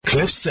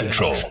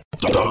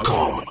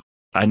CliffCentral.com.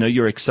 I know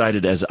you're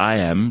excited as I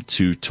am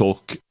to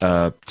talk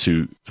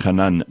to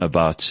Hanan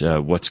about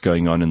what's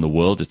going on in the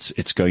world.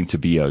 It's going to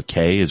be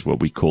okay is what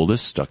we call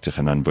this. Dr.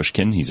 Hanan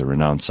Bushkin, he's a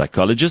renowned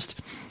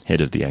psychologist,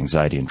 head of the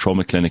Anxiety and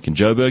Trauma Clinic in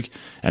Joburg.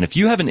 And if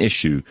you have an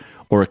issue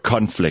or a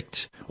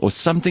conflict or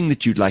something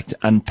that you'd like to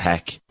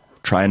unpack,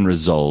 try and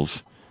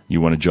resolve, you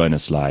want to join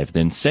us live,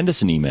 then send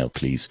us an email,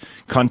 please.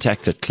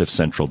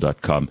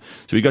 contact@cliffcentral.com.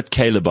 So we got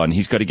Caleb on.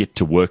 He's got to get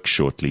to work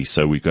shortly,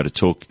 so we've got to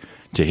talk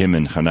to him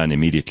and Hanan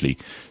immediately.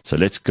 So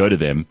let's go to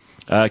them.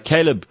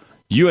 Caleb,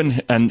 you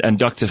and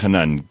Dr.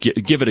 Hanan,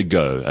 give it a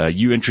go.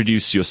 You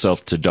introduce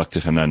yourself to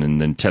Dr. Hanan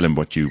and then tell him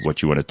what you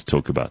wanted to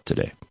talk about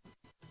today.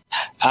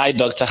 Hi,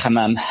 Dr.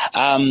 Hanan.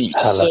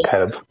 Hello,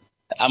 Caleb.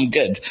 I'm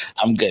good.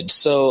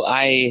 So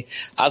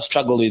I've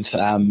struggled with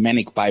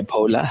manic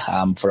bipolar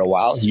for a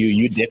while.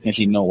 You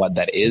definitely know what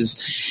that is.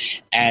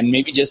 And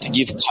maybe just to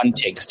give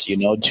context,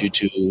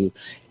 to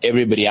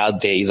everybody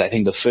out there is I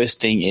think the first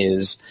thing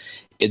is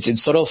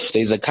it's sort of,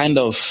 there's a kind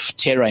of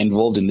terror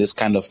involved in this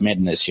kind of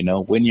madness,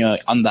 When you're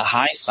on the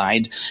high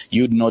side,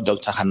 you'd know,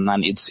 Dr.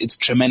 Hanan, it's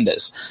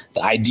tremendous.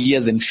 The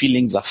ideas and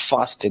feelings are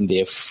fast and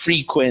they're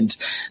frequent.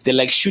 They're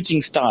like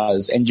shooting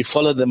stars and you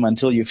follow them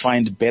until you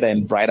find better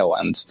and brighter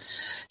ones.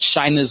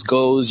 Shyness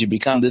goes, you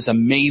become this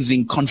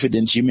amazing,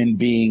 confident human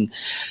being.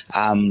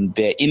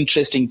 There are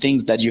interesting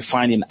things that you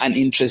find in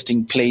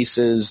uninteresting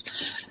places.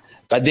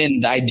 But then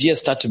the ideas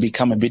start to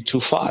become a bit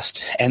too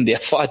fast and there are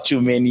far too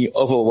many,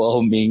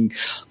 overwhelming.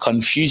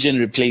 Confusion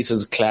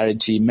replaces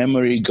clarity.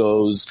 Memory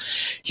goes.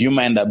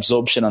 Humor and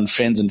absorption on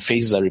friends and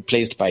faces are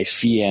replaced by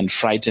fear and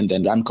frightened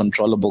and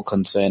uncontrollable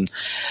concern.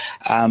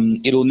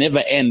 It will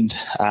never end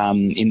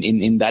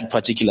in that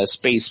particular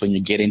space when you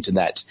get into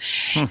that.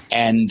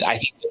 And I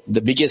think the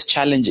biggest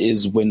challenge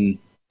is when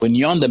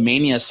you're on the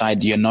mania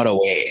side, you're not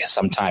aware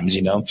sometimes,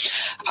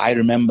 I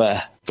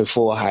remember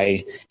before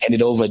I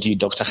handed over to you,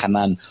 Dr.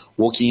 Hanan,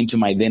 walking into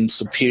my then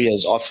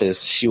superior's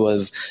office. She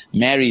was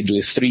married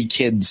with 3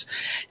 kids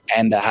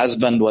and her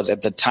husband was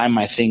at the time,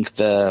 I think,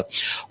 the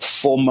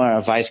former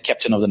vice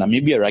captain of the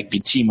Namibia rugby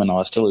team when I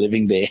was still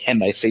living there.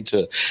 And I said to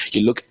her,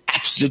 you look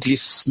absolutely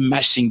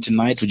smashing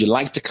tonight. Would you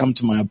like to come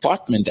to my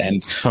apartment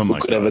and we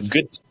could have a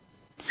good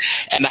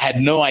And I had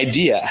no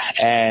idea.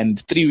 And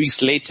 3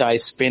 weeks later, I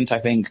spent, I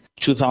think,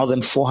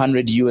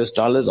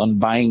 $2,400 on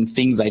buying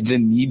things I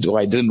didn't need or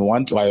I didn't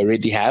want or I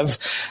already have.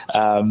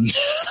 And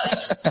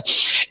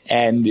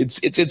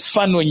it's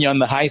fun when you're on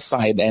the high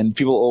side. And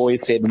people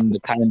always said in the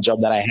kind of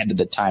job that I had at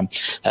the time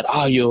that,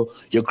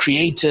 you're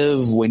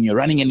creative. When you're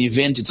running an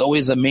event, it's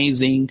always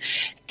amazing.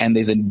 And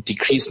there's a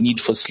decreased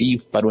need for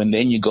sleep. But when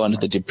then you go onto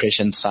the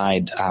depression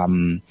side,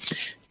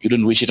 you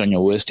don't wish it on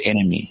your worst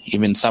enemy.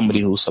 Even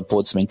somebody who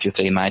supports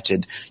Manchester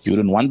United, you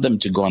wouldn't want them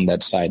to go on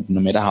that side, no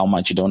matter how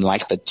much you don't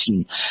like the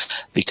team,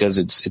 because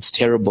it's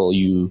terrible.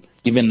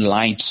 Even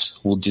light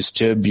will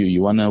disturb you.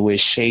 You want to wear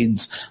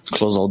shades,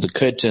 close all the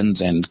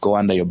curtains, and go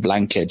under your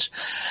blanket.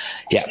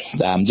 Yeah,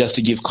 just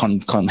to give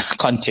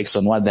context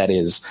on what that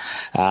is.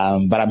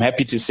 But I'm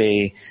happy to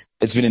say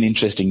it's been an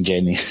interesting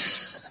journey.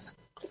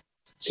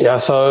 Yeah,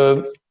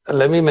 so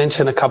let me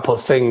mention a couple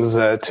of things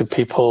to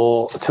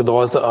people, to the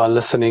ones that are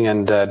listening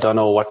and don't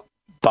know what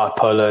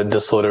bipolar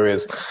disorder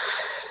is.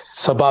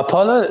 So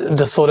bipolar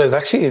disorder is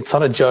actually, it's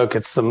not a joke.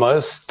 It's the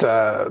most,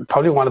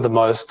 probably one of the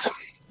most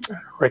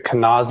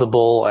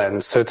recognizable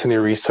and certainly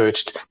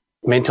researched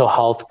mental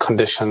health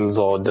conditions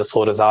or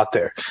disorders out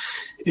there.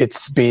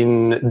 It's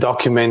been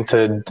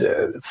documented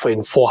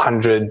in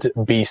 400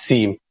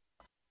 BC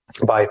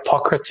by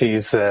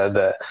Hippocrates,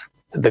 the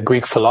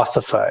Greek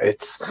philosopher.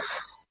 It's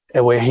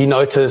where he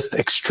noticed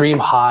extreme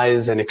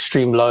highs and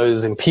extreme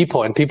lows in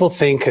people, and people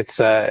think it's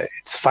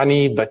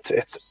funny, but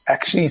it's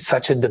actually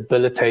such a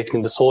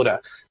debilitating disorder.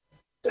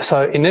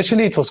 So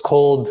initially it was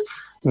called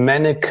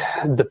manic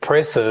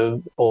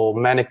depressive or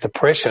manic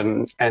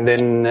depression, and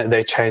then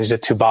they changed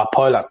it to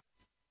bipolar.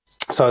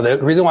 So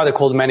the reason why they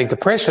called manic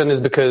depression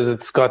is because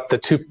it's got the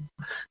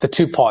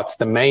two parts,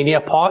 the mania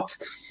part,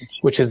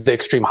 which is the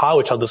extreme high,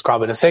 which I'll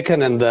describe in a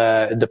second, and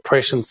the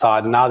depression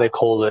side. Now they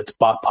call it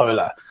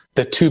bipolar.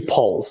 The two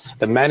poles,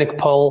 the manic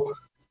pole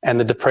and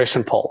the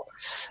depression pole.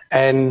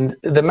 And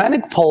the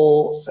manic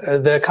pole,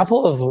 there are a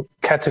couple of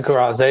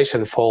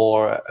categorization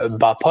for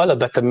bipolar,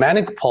 but the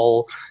manic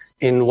pole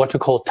in what we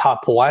call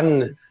type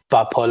 1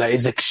 bipolar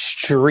is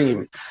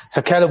extreme.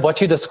 So Caleb,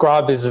 what you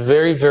described is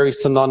very, very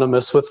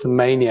synonymous with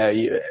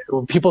mania.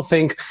 People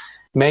think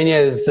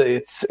mania is,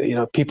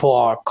 people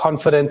are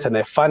confident and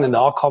they're fun, and they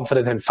are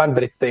confident and fun,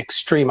 but it's the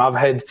extreme. I've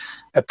had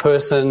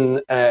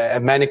a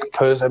manic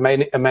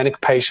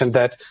patient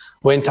that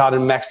went out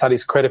and maxed out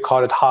his credit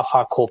card at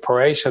Hi-Fi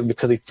Corporation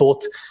because he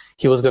thought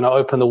he was going to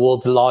open the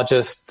world's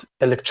largest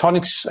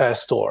electronics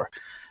store.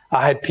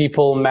 I had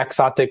people max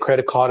out their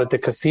credit card at the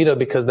casino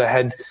because they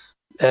had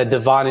a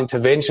divine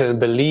intervention and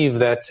believe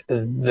that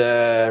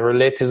the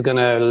roulette is going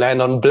to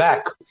land on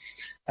black.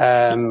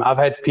 I've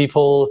had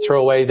people throw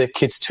away their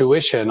kids'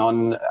 tuition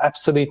on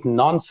absolute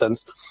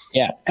nonsense.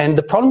 Yeah. And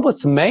the problem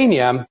with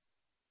mania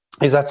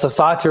is that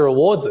society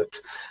rewards it.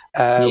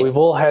 Yes. We've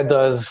all had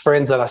those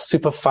friends that are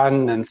super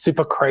fun and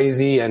super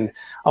crazy and,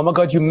 oh my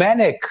God, you're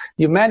manic,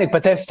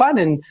 but they're fun,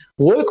 and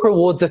work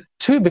rewards it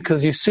too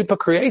because you're super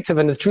creative.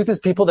 And the truth is,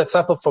 people that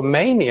suffer from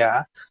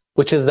mania,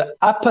 which is the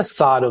upper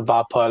side of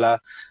bipolar,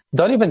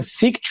 don't even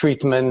seek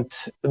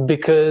treatment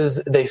because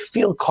they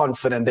feel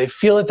confident. They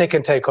feel that they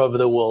can take over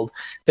the world.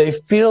 They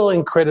feel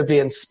incredibly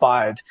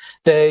inspired.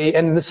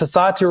 And the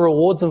society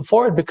rewards them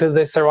for it because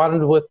they're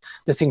surrounded with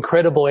this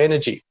incredible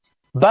energy.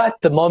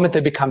 But the moment they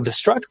become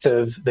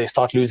destructive, they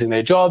start losing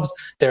their jobs.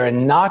 They're a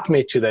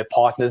nightmare to their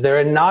partners. They're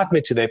a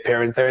nightmare to their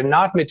parents. They're a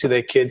nightmare to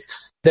their kids.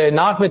 They're a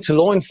nightmare to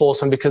law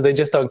enforcement because they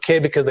just don't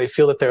care, because they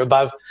feel that they're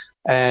above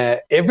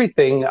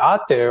everything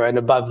out there and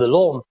above the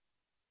law.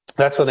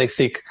 That's when they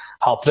seek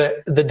help.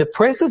 The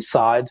depressive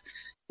side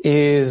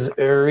is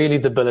really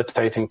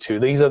debilitating too.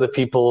 These are the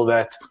people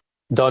that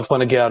don't want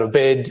to get out of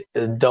bed,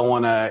 don't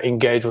want to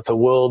engage with the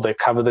world. They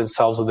cover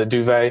themselves with a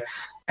duvet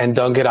and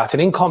don't get out.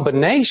 And in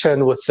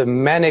combination with the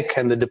manic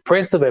and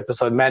depressive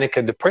episode,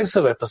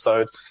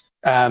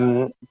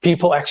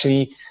 people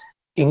actually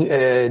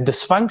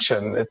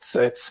dysfunction.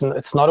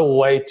 It's not a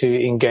way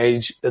to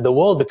engage the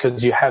world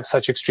because you have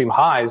such extreme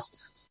highs,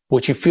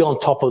 which you feel on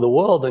top of the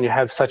world, and you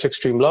have such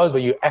extreme lows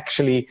where you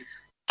actually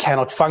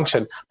cannot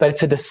function. But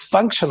it's a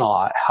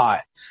dysfunctional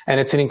high, and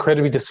it's an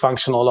incredibly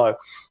dysfunctional low.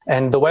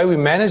 And the way we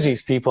manage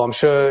these people, I'm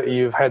sure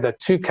you've had that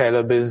too,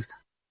 Caleb, is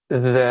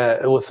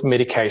with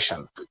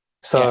medication.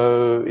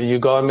 So you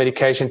go on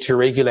medication to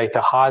regulate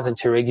the highs and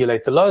to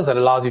regulate the lows. That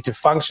allows you to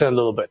function a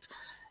little bit.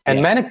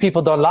 And manic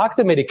people don't like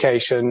the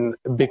medication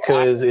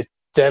because it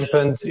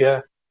dampens.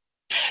 Yeah.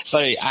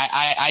 Sorry,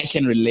 I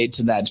can relate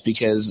to that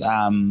because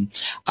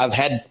I've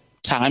had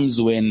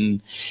times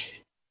when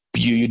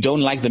you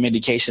don't like the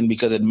medication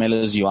because it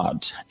mellows you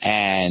out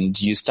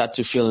and you start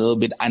to feel a little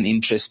bit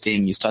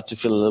uninteresting. You start to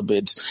feel a little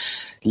bit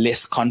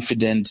less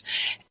confident.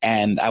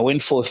 And I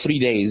went for 3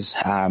 days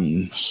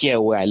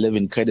here where I live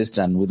in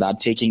Kurdistan without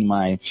taking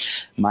my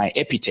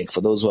Epitech.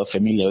 For those who are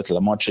familiar with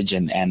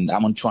lamotrigine, and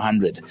I'm on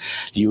 200.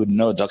 You would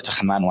know, Dr.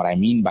 Hanan, what I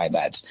mean by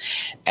that.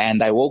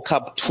 And I woke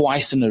up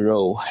twice in a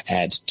row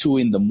at 2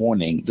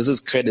 a.m. This is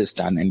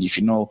Kurdistan, and if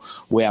you know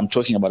where I'm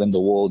talking about in the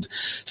world,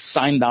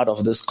 signed out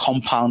of this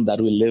compound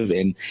that we live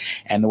in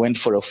and went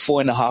for a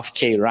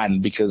 4.5K run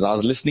because I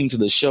was listening to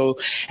the show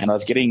and I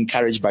was getting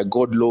encouraged by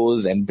God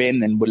Laws and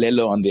Ben and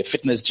Bolelo on their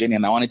fitness journey,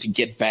 and I wanted to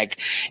get back.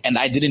 And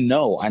I didn't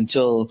know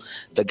until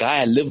the guy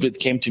I lived with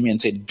came to me and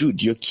said,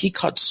 dude, your key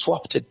card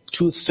swapped at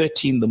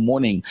 2:30 in the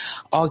morning.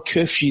 Our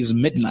curfew is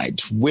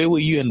midnight. Where were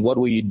you and what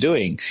were you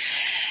doing?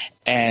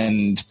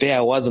 And there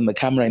I was on the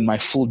camera in my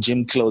full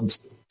gym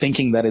clothes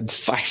thinking that it's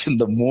 5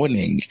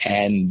 a.m.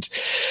 And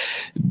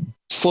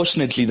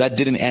fortunately that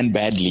didn't end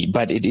badly,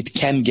 but it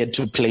can get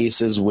to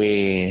places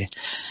where,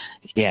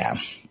 Yeah,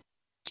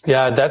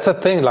 that's a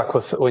thing. Like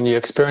when you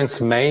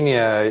experience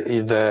mania,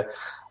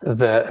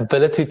 the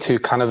ability to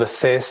kind of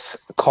assess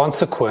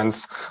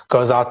consequence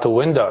goes out the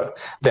window.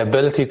 The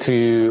ability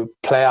to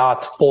play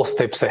out 4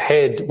 steps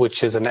ahead,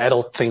 which is an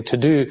adult thing to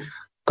do,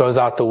 goes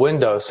out the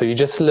window. So you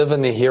just live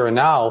in the here and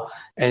now,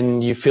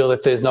 and you feel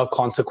that there's no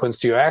consequence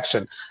to your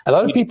action. A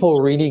lot of people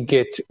really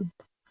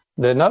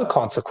there are no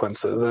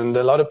consequences, and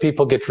a lot of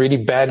people get really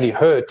badly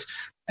hurt,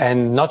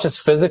 and not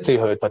just physically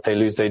hurt, but they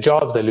lose their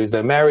jobs, they lose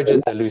their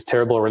marriages, they lose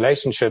terrible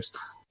relationships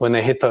when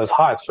they hit those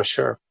highs, for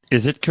sure.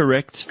 Is it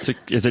correct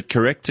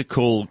to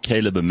call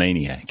Caleb a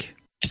maniac?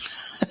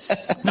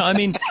 No, I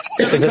mean,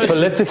 is it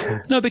political?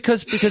 No,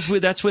 because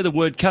that's where the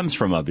word comes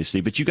from,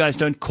 obviously. But you guys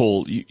don't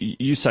call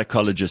you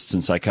psychologists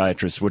and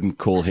psychiatrists wouldn't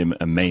call him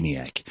a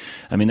maniac.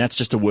 I mean, that's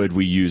just a word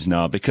we use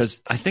now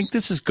because I think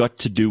this has got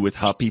to do with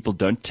how people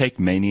don't take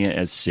mania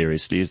as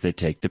seriously as they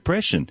take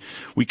depression.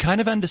 We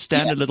kind of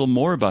understand a little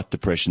more about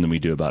depression than we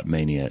do about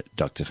mania,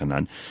 Dr.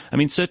 Hanan. I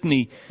mean,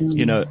 certainly,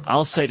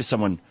 I'll say to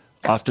someone,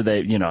 after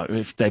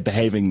if they're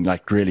behaving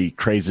like really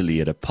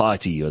crazily at a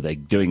party or they're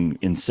doing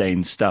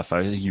insane stuff,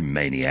 oh, you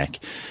maniac.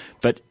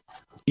 But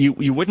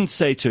you wouldn't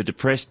say to a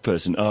depressed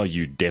person, oh,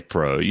 you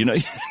depro,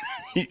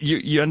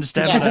 you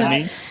understand what I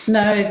mean?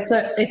 No,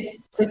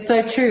 it's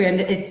so true.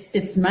 And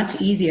it's much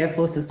easier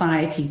for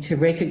society to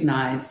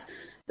recognize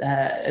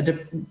a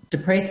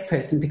depressed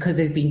person because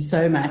there's been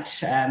so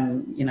much,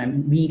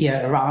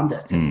 media around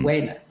it and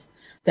awareness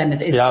than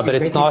it is to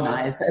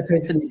recognize a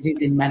person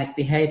who's in manic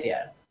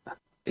behavior.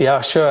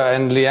 Yeah, sure.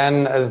 And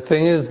Leanne, the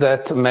thing is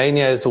that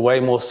mania is way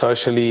more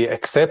socially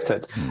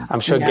accepted. I'm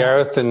sure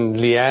Gareth and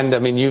Leanne, I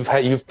mean, you've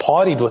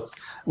partied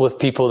with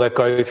people that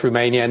go through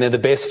mania and they're the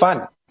best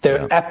fun.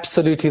 They're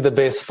absolutely the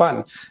best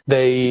fun.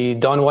 They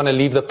don't want to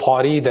leave the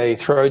party. They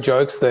throw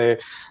jokes. They're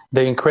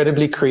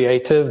incredibly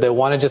creative. They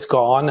want to just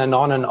go on and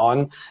on and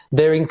on.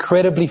 They're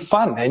incredibly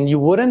fun. And you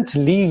wouldn't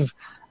leave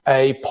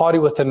a party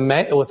with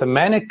a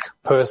manic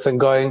person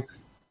going,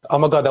 oh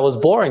my God, that was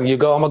boring. You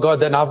go, oh my God,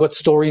 then I've got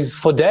stories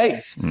for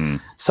days.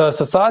 So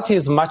society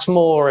is much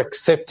more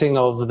accepting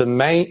of the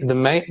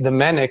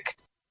manic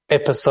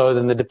episode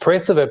than the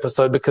depressive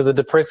episode, because the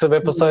depressive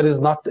episode it's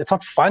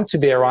not fun to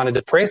be around a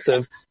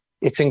depressive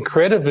it's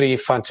incredibly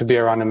fun to be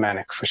around a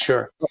manic, for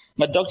sure.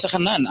 But Dr.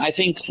 Hanan, I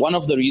think one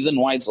of the reasons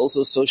why it's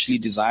also socially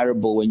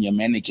desirable when you're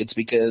manic, it's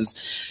because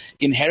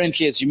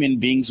inherently as human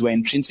beings, we're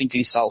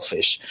intrinsically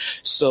selfish.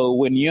 So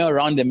when you're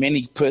around a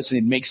manic person,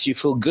 it makes you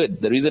feel good.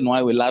 The reason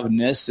why we love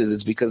nurses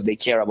is because they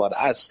care about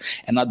us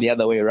and not the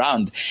other way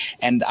around.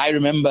 And I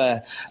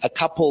remember a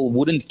couple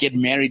wouldn't get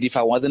married if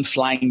I wasn't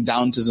flying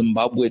down to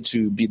Zimbabwe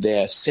to be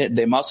their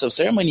master of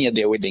ceremony at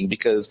their wedding,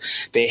 because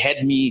they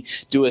had me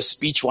do a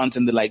speech once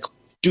and they're like,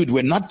 dude,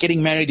 we're not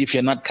getting married if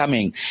you're not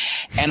coming.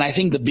 And I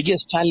think the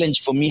biggest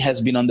challenge for me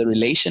has been on the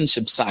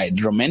relationship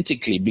side,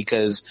 romantically,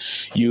 because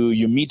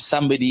you meet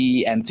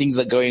somebody and things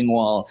are going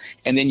well,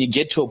 and then you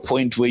get to a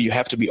point where you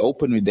have to be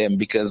open with them,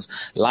 because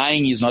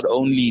lying is not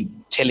only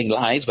telling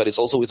lies, but it's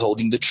also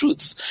withholding the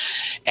truth.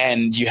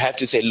 And you have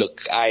to say,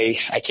 look, I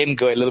can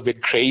go a little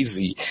bit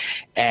crazy.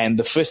 And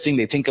the first thing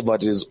they think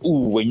about is,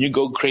 ooh, when you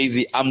go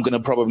crazy, I'm going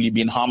to probably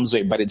be in harm's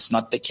way, but it's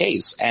not the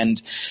case.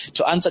 And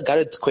to answer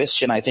Gareth's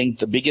question, I think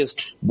the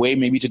biggest way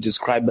maybe to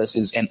describe us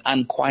is an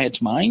unquiet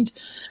mind.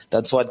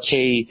 That's what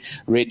Kay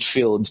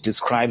Redfield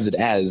describes it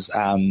as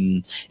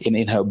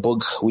in her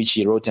book, which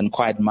she wrote,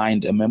 Unquiet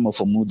Mind, A Memo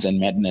for Moods and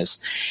Madness.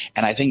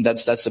 And I think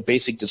that's the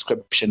basic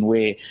description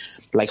where,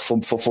 like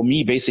for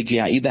me, basically,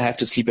 I either have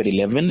to sleep at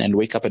 11 and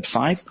wake up at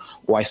 5,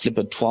 or I sleep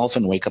at 12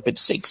 and wake up at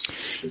 6.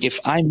 If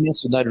I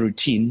mess with that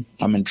routine,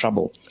 I'm in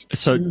trouble.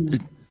 So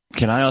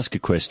can I ask a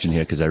question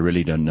here? Because I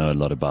really don't know a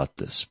lot about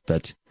this,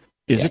 but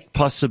is it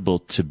possible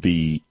to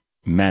be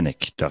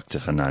manic, Dr.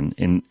 Hanan,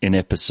 in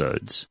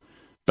episodes,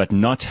 but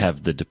not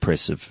have the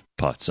depressive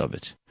parts of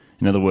it?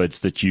 In other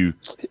words, that you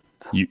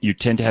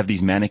tend to have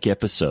these manic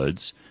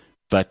episodes,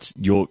 but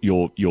your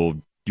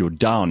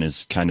down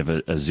is kind of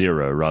a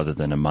 0 rather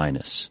than a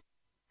minus.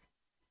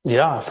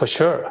 Yeah, for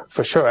sure.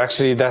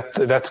 Actually,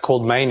 that's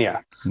called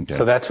mania. Okay.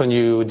 So that's when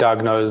you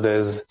diagnosed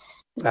as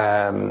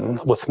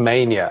with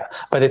mania,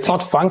 but it's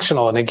not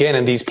functional. And again,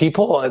 in these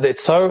people,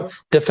 it's so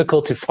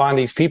difficult to find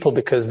these people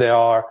because they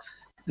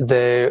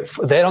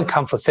don't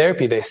come for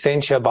therapy. They're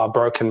sent here by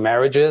broken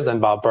marriages and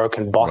by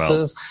broken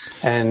bosses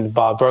and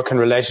by a broken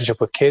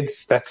relationship with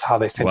kids. That's how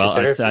they send to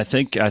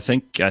therapy.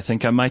 I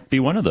think I might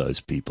be one of those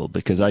people,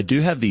 because I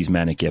do have these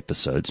manic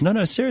episodes.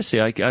 No, seriously.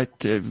 I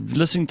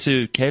listening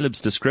to Caleb's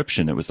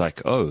description, it was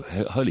like, oh,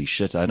 holy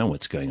shit, I know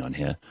what's going on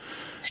here.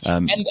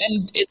 And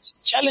it's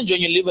a challenge when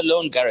you live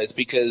alone, Gareth,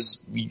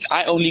 because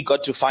I only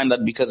got to find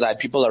out because I had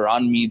people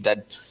around me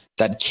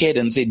that cared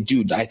and said,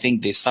 dude, I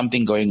think there's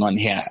something going on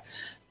here.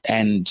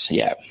 And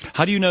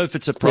how do you know if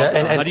it's a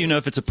problem? How do you know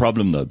if it's a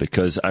problem, though?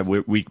 Because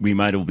we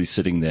might all be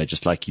sitting there,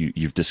 just like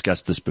you've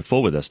discussed this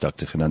before with us,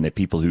 Dr. Hanan. There are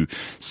people who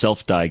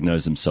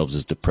self-diagnose themselves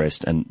as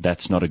depressed, and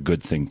that's not a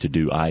good thing to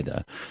do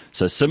either.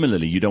 So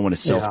similarly, you don't want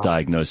to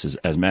self-diagnose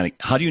as manic.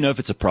 How do you know if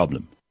it's a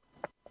problem?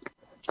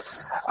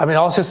 I mean,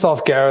 ask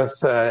yourself, Gareth,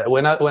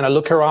 when I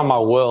look around my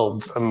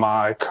world,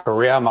 my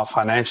career, my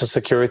financial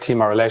security,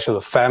 my relationship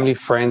with family,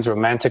 friends,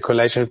 romantic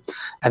relationship,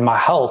 and my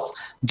health,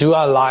 do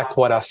I like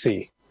what I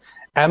see?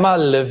 Am I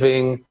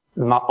living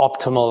my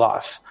optimal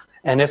life?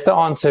 And if the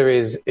answer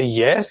is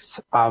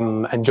yes,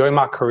 I'm enjoying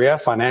my career,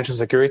 financial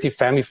security,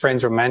 family,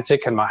 friends,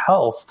 romantic, and my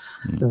health,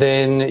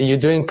 then you're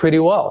doing pretty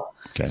well.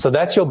 Okay. So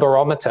that's your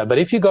barometer. But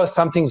if you go,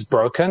 something's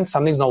broken,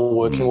 something's not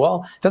working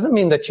well, doesn't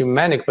mean that you're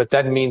manic, but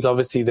that means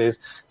obviously there's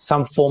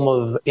some form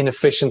of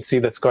inefficiency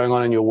that's going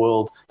on in your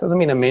world. Doesn't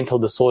mean a mental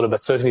disorder,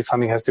 but certainly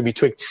something has to be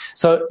tweaked.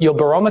 So your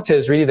barometer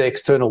is really the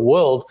external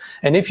world.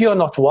 And if you're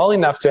not well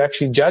enough to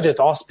actually judge it,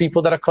 ask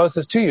people that are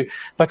closest to you.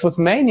 But with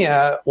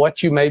mania,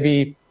 what you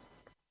maybe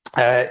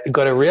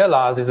got to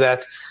realize is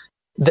that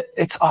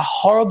it's a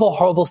horrible,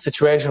 horrible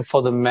situation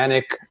for the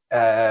manic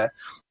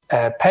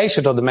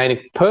patient or the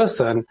manic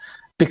person,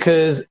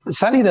 because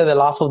suddenly they're the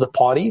life of the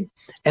party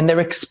and they're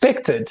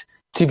expected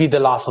to be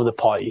the life of the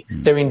party.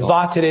 They're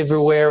invited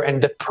everywhere,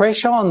 and the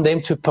pressure on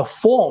them to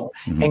perform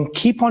and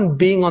keep on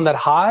being on that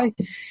high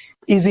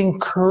is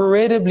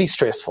incredibly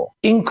stressful.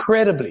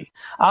 Incredibly.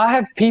 I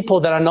have people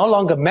that are no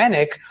longer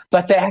manic,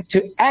 but they have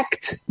to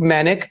act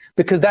manic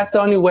because that's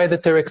the only way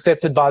that they're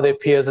accepted by their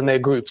peers and their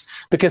groups.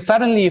 Because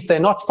suddenly, if they're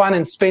not fun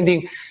and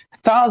spending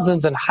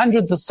thousands and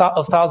hundreds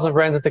of thousands of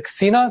rands at the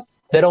casino,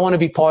 they don't want to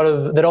be part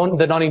of,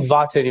 they're not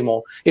invited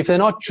anymore. If they're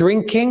not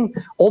drinking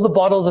all the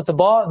bottles at the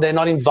bar, they're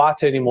not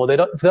invited anymore.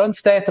 If they don't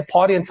stay at the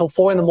party until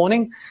 4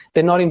 a.m,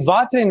 they're not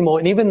invited anymore.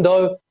 And even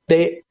though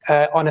they,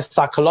 on a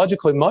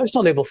psychological,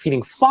 emotional level,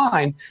 feeling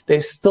fine, they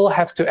still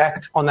have to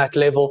act on that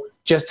level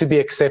just to be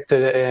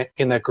accepted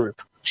in that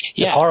group.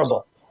 It's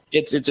horrible.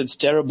 It's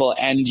terrible,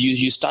 and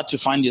you start to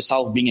find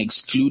yourself being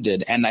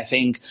excluded. And I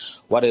think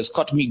what has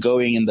caught me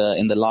going in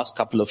the last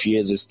couple of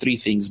years is 3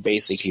 things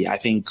basically. I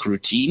think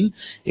routine.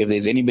 If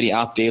there's anybody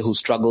out there who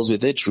struggles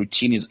with it,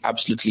 routine is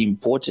absolutely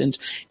important,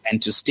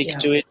 and to stick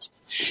to it.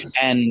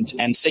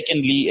 And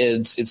secondly,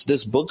 it's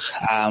this book,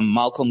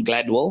 Malcolm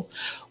Gladwell,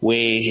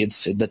 where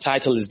the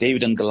title is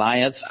David and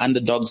Goliath,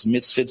 Underdogs,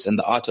 Misfits, and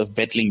the Art of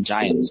Battling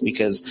Giants,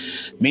 because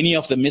many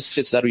of the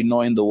misfits that we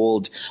know in the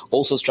world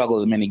also struggle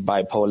with manic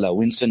bipolar.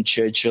 Winston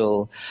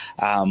Churchill,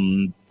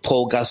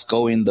 Paul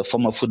Gascoigne, the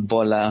former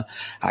footballer,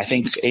 I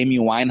think Amy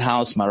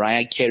Winehouse,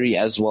 Mariah Carey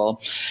as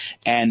well.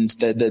 And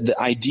the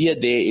idea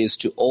there is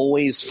to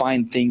always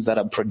find things that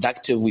are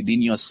productive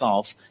within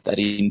yourself that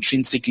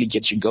intrinsically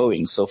get you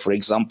going. So, for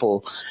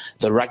example,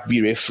 the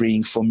rugby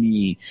refereeing for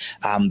me,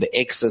 the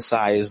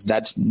exercise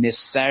that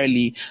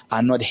necessarily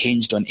are not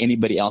hinged on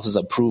anybody else's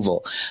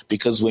approval.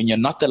 Because when you're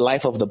not the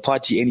life of the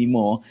party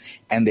anymore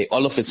and they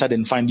all of a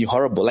sudden find you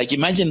horrible, like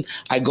imagine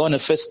I go on a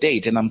first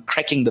date and I'm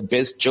cracking the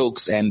best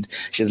jokes and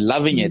she's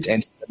loving it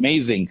and it's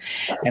amazing.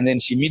 And then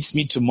she meets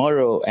me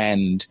tomorrow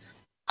and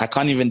I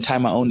can't even tie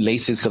my own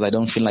laces because I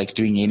don't feel like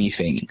doing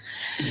anything.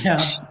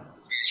 Yeah.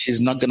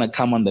 She's not going to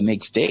come on the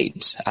next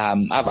date.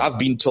 I've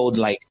been told,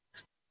 like,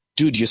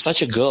 dude, you're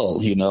such a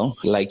girl, you know,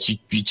 like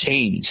you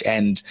change.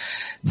 And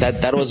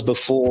that was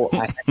before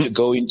I had to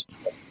go into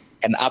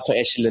an upper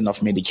echelon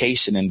of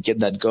medication and get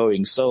that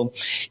going. So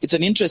it's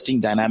an interesting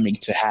dynamic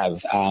to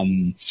have.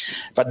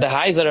 But the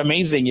highs are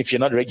amazing if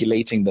you're not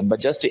regulating them. But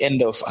just to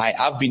end off,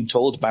 I've been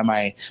told by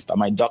my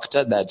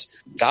doctor that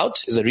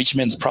gout is a rich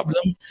man's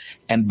problem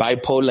and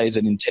bipolar is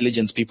an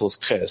intelligent people's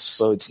curse.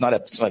 So it's not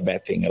a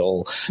bad thing at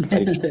all.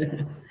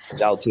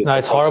 No,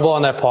 it's horrible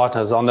on their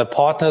partners. On their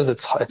partners,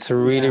 it's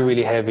really,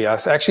 really heavy. I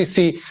actually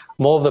see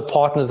more of the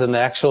partners than the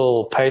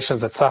actual patients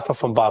that suffer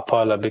from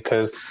bipolar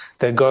because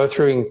they go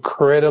through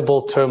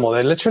incredible turmoil.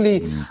 They're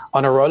literally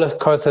on a roller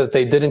coaster that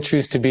they didn't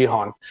choose to be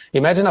on.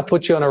 Imagine I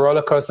put you on a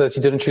roller coaster that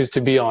you didn't choose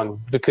to be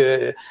on,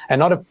 and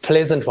not a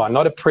pleasant one,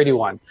 not a pretty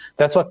one.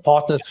 That's what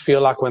partners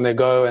feel like when they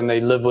go and they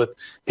live with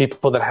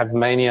people that have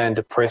mania and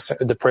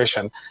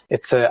depression.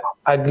 It's a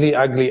ugly.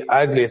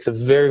 It's a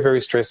very, very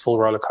stressful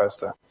roller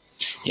coaster.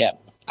 Yeah,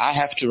 I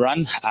have to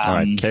run. All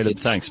right, Caleb,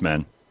 thanks,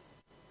 man.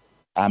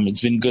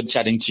 It's been good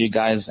chatting to you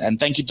guys. And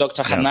thank you,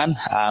 Dr. Hanan.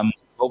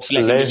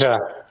 Hopefully I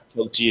can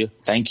talk to you.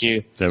 Thank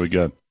you. There we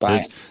go.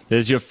 Bye.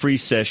 There's your free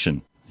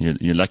session.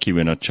 You're lucky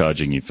we're not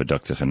charging you for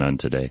Dr. Hanan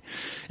today.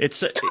 It's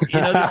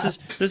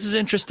this is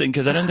interesting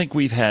because I don't think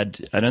we've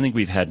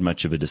had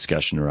much of a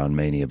discussion around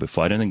mania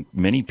before. I don't think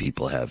many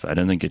people have. I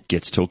don't think it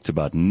gets talked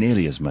about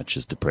nearly as much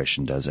as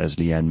depression does, as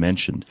Leanne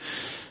mentioned.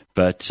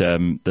 But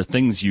the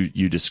things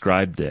you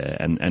described there,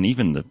 and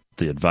even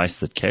the advice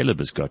that Caleb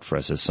has got for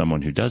us as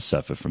someone who does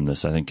suffer from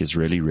this, I think is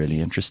really, really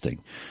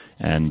interesting.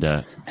 And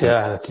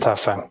yeah, it's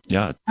tough.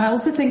 Yeah, I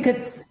also think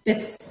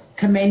it's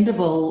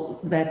commendable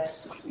that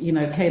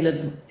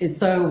Caleb is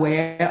so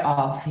aware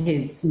of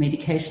his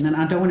medication, and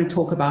I don't want to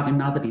talk about him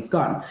now that he's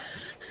gone.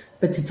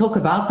 But to talk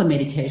about the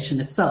medication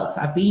itself,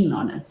 I've been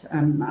on it.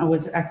 I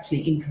was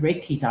actually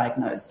incorrectly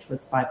diagnosed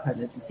with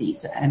bipolar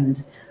disease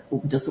and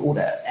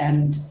disorder,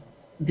 and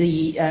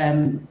the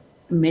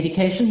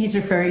medication he's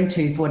referring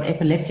to is what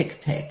epileptics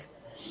take.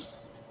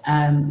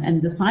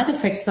 And the side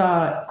effects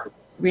are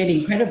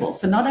really incredible.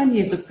 So not only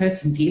is this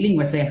person dealing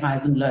with their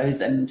highs and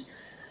lows and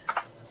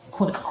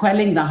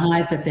quelling the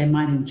highs that they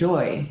might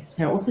enjoy,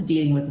 they're also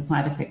dealing with the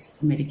side effects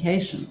of the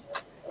medication.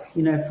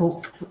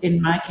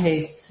 In my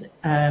case,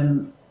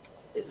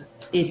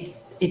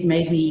 it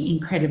made me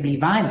incredibly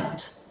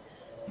violent.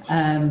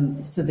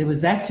 So there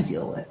was that to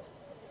deal with.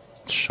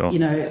 Sure.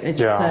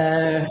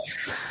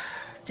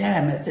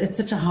 It's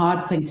such a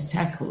hard thing to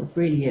tackle. It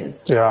really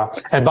is. Yeah.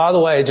 And by the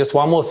way, just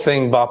one more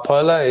thing,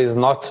 bipolar is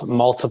not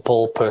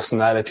multiple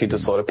personality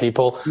disorder.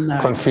 People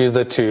confuse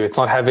the two. It's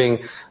not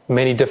having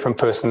many different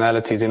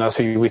personalities,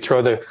 so we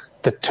throw the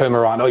term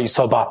around, you're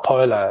so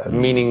bipolar,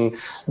 meaning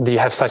that you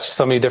have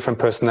so many different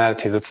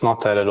personalities. It's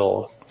not that at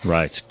all.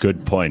 Right.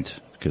 Good point.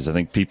 Because I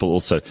think people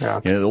also,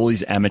 all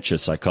these amateur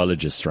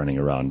psychologists running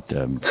around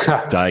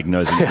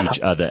diagnosing each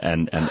other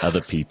and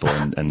other people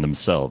and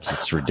themselves.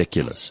 It's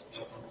ridiculous.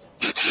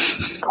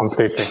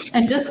 Completely.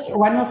 And just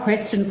one more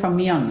question from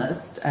me on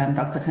this,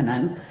 Dr.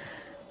 Hanan.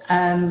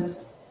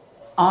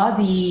 Are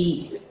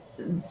the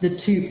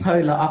two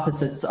polar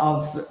opposites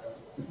of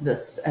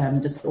this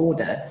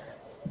disorder,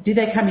 do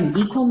they come in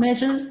equal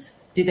measures?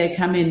 Do they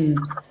come in,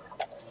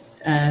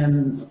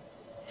 in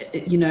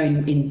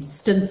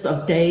stints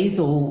of days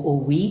or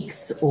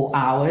weeks or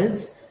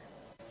hours?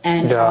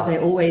 And are they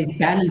always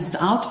balanced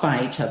out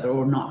by each other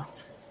or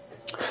not?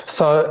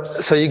 So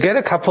you get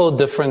a couple of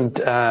different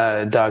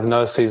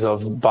diagnoses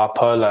of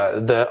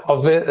bipolar.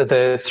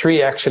 The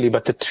three actually,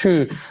 but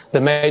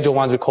the major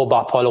ones we call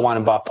bipolar 1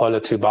 and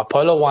bipolar 2.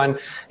 Bipolar 1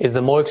 is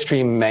the more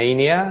extreme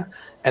mania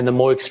and the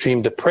more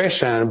extreme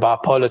depression. And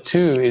bipolar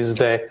 2 is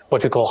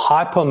what we call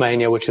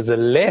hypomania, which is the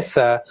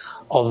lesser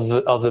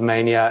of the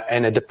mania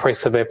and a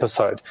depressive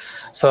episode.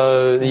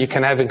 So you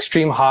can have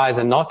extreme highs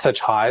and not such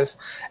highs.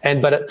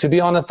 But to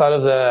be honest, out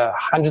of the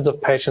hundreds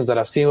of patients that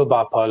I've seen with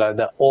bipolar,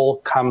 they all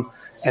come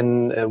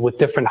with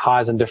different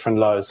highs and different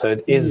lows. So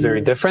it is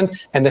very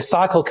different. And the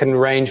cycle can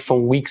range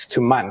from weeks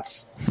to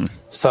months.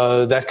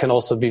 So that can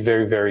also be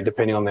very, very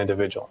depending on the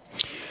individual.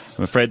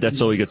 I'm afraid that's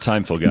all we got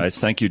time for, guys.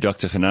 Thank you,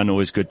 Dr. Hanan.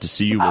 Always good to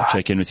see you. We'll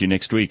check in with you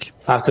next week.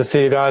 Nice to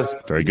see you guys.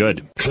 Very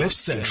good.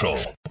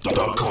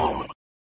 CliffCentral.com